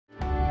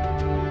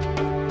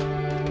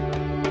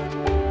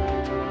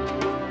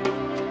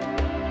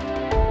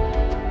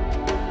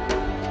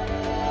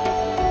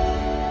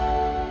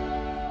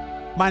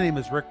My name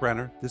is Rick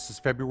Renner. This is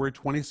February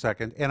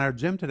 22nd, and our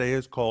gym today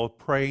is called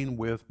Praying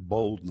with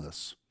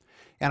Boldness.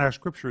 And our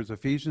scripture is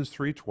Ephesians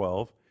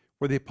 3:12,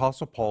 where the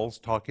Apostle Paul is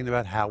talking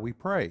about how we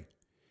pray.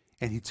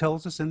 And he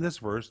tells us in this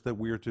verse that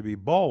we are to be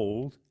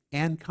bold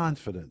and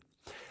confident.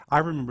 I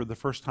remember the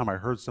first time I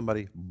heard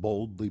somebody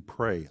boldly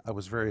pray. I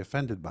was very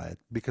offended by it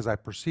because I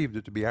perceived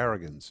it to be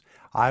arrogance.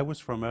 I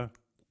was from a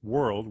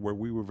world where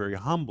we were very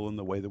humble in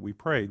the way that we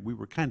prayed. We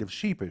were kind of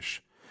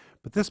sheepish.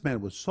 But this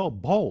man was so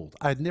bold.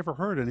 I'd never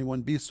heard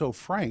anyone be so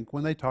frank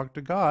when they talked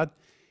to God,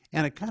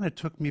 and it kind of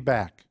took me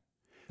back.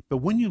 But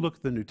when you look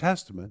at the New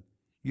Testament,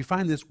 you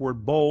find this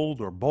word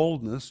bold or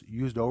boldness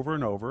used over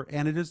and over,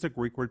 and it is the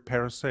Greek word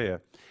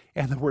parousia.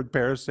 And the word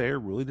parousia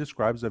really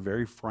describes a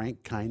very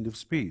frank kind of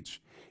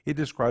speech. It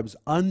describes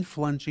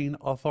unflinching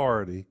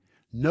authority,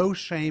 no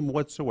shame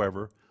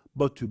whatsoever,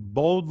 but to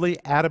boldly,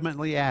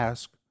 adamantly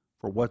ask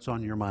for what's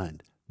on your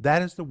mind.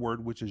 That is the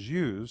word which is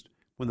used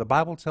when the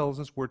Bible tells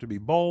us we're to be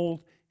bold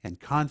and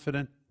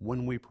confident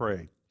when we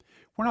pray.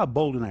 We're not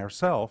bold in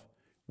ourselves.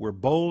 We're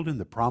bold in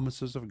the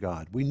promises of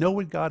God. We know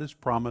what God has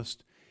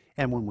promised,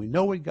 and when we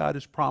know what God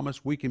has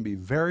promised, we can be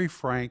very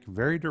frank,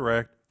 very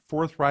direct,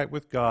 forthright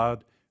with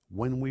God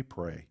when we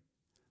pray.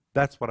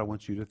 That's what I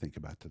want you to think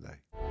about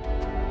today.